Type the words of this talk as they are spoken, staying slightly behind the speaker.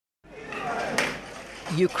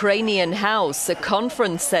Ukrainian House, a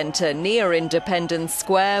conference centre near Independence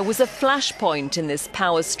Square, was a flashpoint in this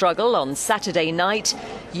power struggle on Saturday night,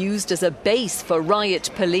 used as a base for riot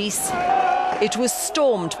police. It was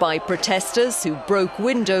stormed by protesters who broke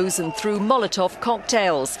windows and threw Molotov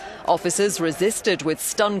cocktails. Officers resisted with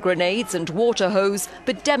stun grenades and water hose,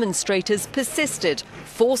 but demonstrators persisted,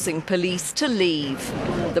 forcing police to leave.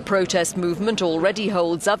 The protest movement already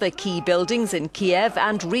holds other key buildings in Kiev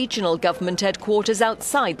and regional government headquarters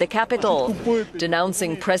outside the capital.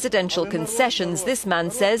 Denouncing presidential concessions, this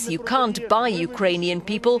man says, "You can't buy Ukrainian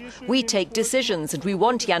people. We take decisions and we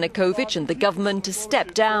want Yanukovych and the government to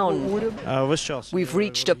step down. We've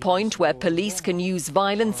reached a point where police can use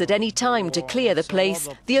violence at any time to clear the place.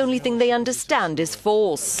 The only thing they understand is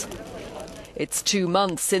force." It's 2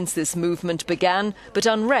 months since this movement began, but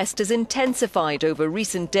unrest has intensified over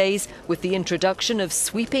recent days with the introduction of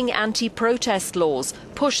sweeping anti-protest laws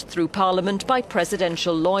pushed through parliament by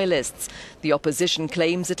presidential loyalists. The opposition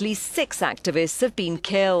claims at least 6 activists have been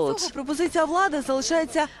killed.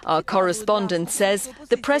 Our correspondent says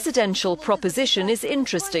the presidential proposition is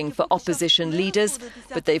interesting for opposition leaders,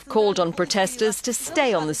 but they've called on protesters to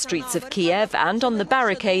stay on the streets of Kiev and on the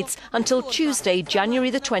barricades until Tuesday,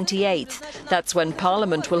 January the 28th. That's when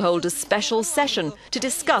Parliament will hold a special session to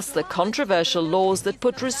discuss the controversial laws that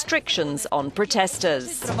put restrictions on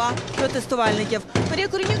protesters.